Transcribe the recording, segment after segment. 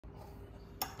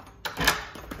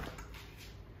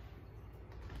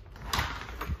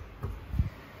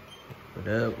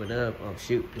What up, what up? Oh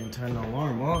shoot, didn't turn the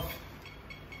alarm off.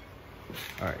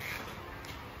 All right,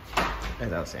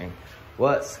 as I was saying,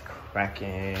 what's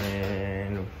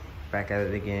cracking? Back at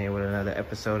it again with another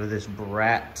episode of this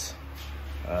brat.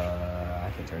 I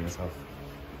can turn this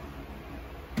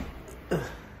off.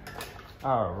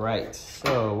 All right,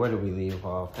 so where did we leave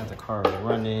off? Got the car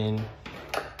running,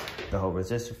 the whole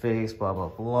resistor fix, blah, blah,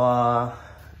 blah.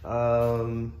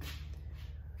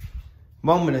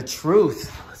 Moment of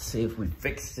truth. Let's see if we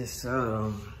fix this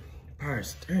power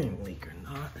steering leak or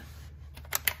not.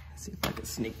 Let's see if I can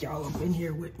sneak y'all up in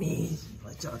here with me.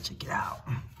 Let y'all check it out.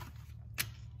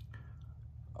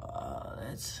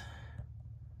 It's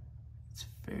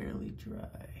fairly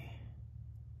dry.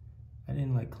 I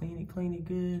didn't like clean it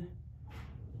good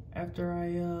after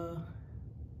I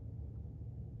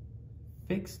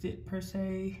fixed it per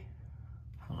se.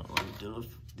 Hold on, let me do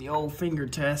the old finger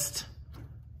test.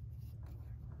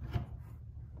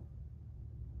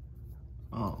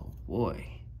 Oh boy,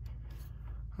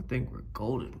 I think we're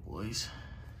golden, boys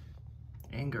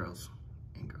and girls.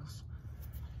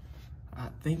 I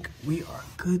think we are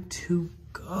good to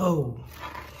go,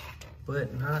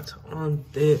 but not on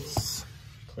this,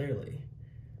 clearly.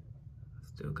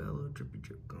 Still got a little drippy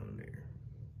drip going there.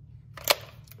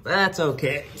 That's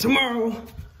okay. Tomorrow,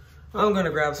 I'm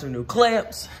gonna grab some new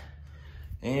clamps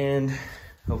and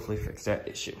hopefully fix that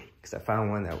issue, because I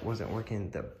found one that wasn't working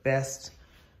the best.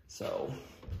 So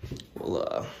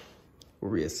we'll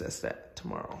reassess that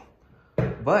tomorrow.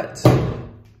 But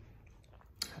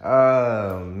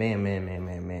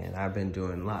man, I've been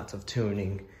doing lots of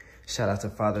tuning. Shout out to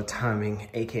Father Timing,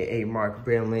 aka Mark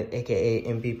Bramlett, aka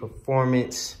MB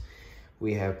Performance.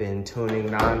 We have been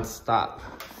tuning non-stop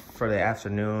for the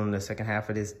afternoon, the second half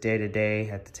of this day today.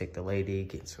 Had to take the lady,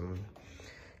 get some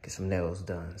nails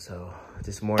done. So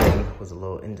this morning was a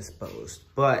little indisposed,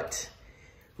 but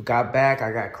we got back.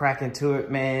 I got cracking to it,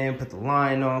 man. Put the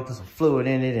line on, put some fluid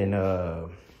in it,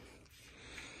 and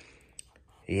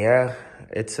yeah,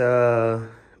 it's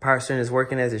power steering is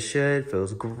working as it should.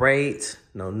 Feels great.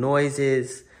 No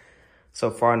noises. So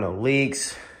far, no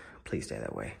leaks. Please stay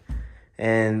that way.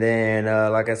 And then,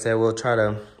 like I said, we'll try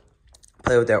to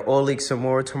play with that oil leak some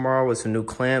more tomorrow with some new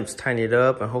clamps, tighten it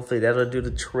up, and hopefully that'll do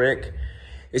the trick.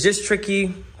 It's just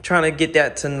tricky trying to get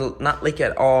that to not leak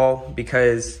at all,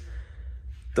 because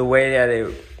the way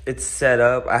that it's set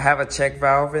up, I have a check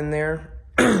valve in there,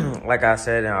 like I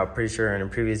said, and I'm pretty sure in the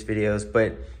previous videos,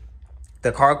 but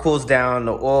the car cools down,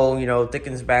 the oil,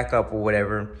 thickens back up or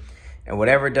whatever, and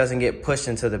whatever doesn't get pushed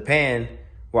into the pan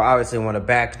will obviously want to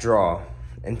back draw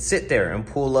and sit there and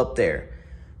pull up there.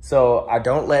 So I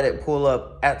don't let it pull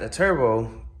up at the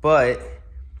turbo, but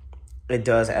it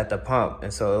does at the pump.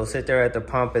 And so it'll sit there at the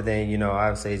pump, and then,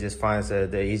 obviously it just finds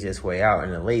the easiest way out,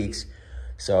 and it leaks.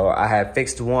 So I had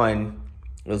fixed one.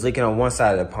 It was leaking on one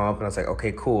side of the pump, and I was like,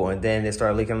 okay, cool. And then it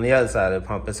started leaking on the other side of the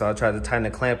pump. And so I tried to tighten the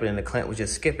clamp, and the clamp was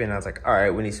just skipping. I was like, all right,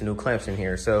 we need some new clamps in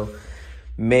here. So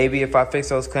maybe if I fix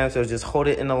those clamps, it'll just hold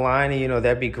it in the line, and,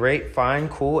 that'd be great. Fine,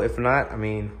 cool. If not, I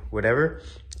mean, whatever.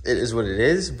 It is what it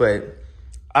is. But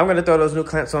I'm going to throw those new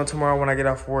clamps on tomorrow when I get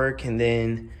off work. And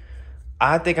then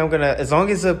I think I'm going to, as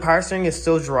long as the power steering is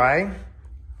still dry,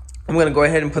 I'm going to go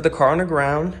ahead and put the car on the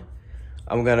ground.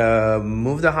 I'm going to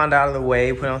move the Honda out of the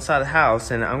way, put it outside the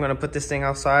house, and I'm going to put this thing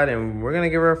outside, and we're going to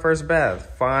give her a first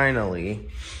bath, finally.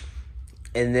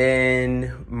 And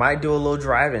then might do a little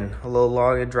driving, a little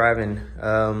log driving.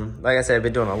 Like I said, I've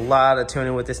been doing a lot of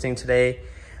tuning with this thing today.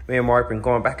 Me and Mark been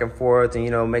going back and forth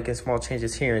and, making small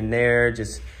changes here and there.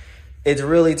 It's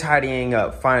really tidying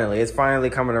up, finally. It's finally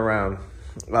coming around.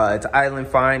 It's idling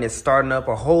fine. It's starting up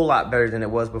a whole lot better than it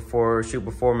was before.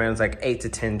 Before, man, it was like 8 to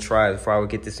 10 tries before I would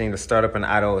get this thing to start up and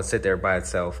idle and sit there by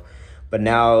itself. But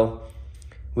now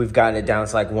we've gotten it down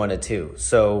to like 1 to 2.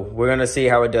 So we're going to see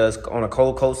how it does on a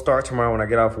cold start tomorrow when I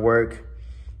get off work.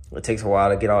 It takes a while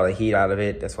to get all the heat out of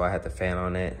it. That's why I had the fan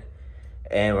on it.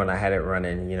 And when I had it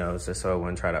running, just so it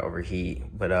wouldn't try to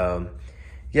overheat. But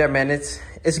yeah, man, it's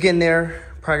getting there.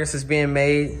 Progress is being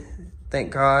made.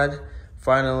 Thank God.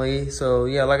 Finally. So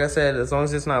yeah, like I said, as long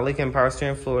as it's not leaking power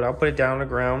steering fluid, I'll put it down on the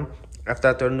ground after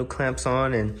I throw the new clamps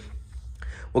on, and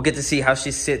we'll get to see how she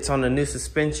sits on the new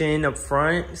suspension up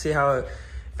front, see how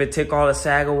if it took all the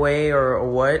sag away or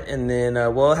what. And then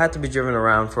we'll have to be driven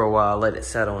around for a while, let it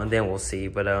settle, and then we'll see.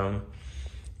 But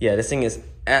yeah, this thing is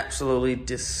absolutely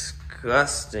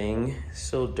disgusting. It's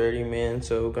so dirty, man.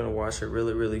 So we're gonna wash it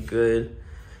really good,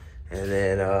 and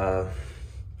then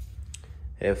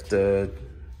if the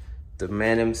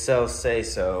man himself say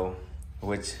so,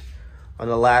 which on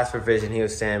the last revision, he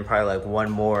was saying probably like one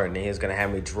more, and then he was gonna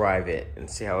have me drive it and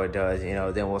see how it does. You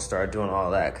know, then we'll start doing all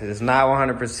that because it's not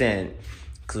 100%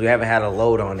 because we haven't had a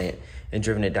load on it and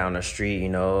driven it down the street. You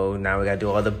know, now we gotta do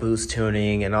all the boost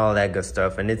tuning and all that good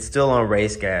stuff, and it's still on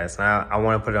race gas. I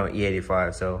want to put it on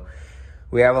E85, so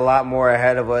we have a lot more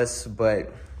ahead of us,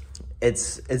 but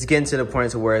it's getting to the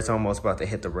point to where it's almost about to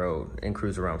hit the road and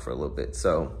cruise around for a little bit.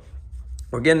 So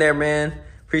we're getting there, man.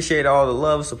 Appreciate all the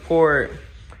love, support.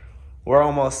 We're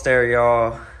almost there,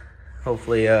 y'all.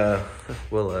 Hopefully,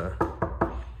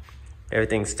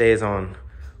 everything stays on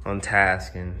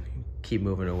task and keep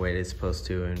moving the way it's supposed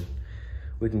to, and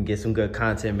we can get some good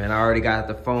content, man. I already got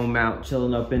the phone mount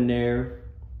chilling up in there,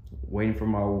 waiting for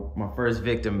my first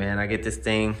victim, man. I get this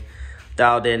thing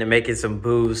dialed in and making some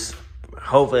boosts.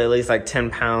 Hopefully at least like 10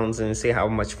 pounds and see how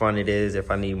much fun it is, if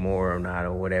I need more or not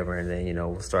or whatever. And then, you know,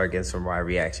 we'll start getting some ride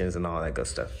reactions and all that good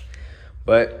stuff.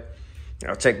 But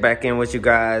I'll check back in with you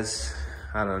guys.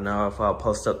 I don't know if I'll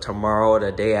post up tomorrow or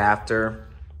the day after.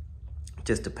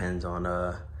 Just depends on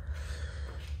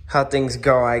how things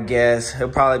go, I guess. It'll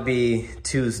probably be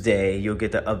Tuesday. You'll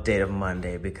get the update of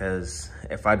Monday, because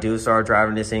if I do start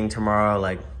driving this thing tomorrow,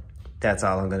 like, that's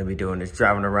all I'm gonna be doing is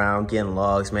driving around, getting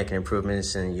logs, making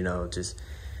improvements, and, you know, just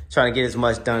trying to get as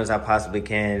much done as I possibly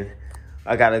can.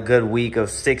 I got a good week of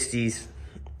 60s.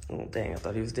 Oh, dang, I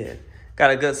thought he was dead. Got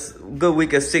a good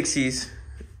week of 60s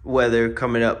weather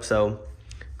coming up, so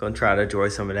gonna try to enjoy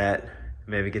some of that.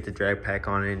 Maybe get the drag pack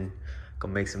on and go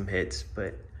make some hits.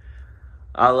 But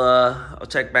I'll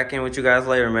check back in with you guys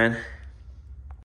later, man.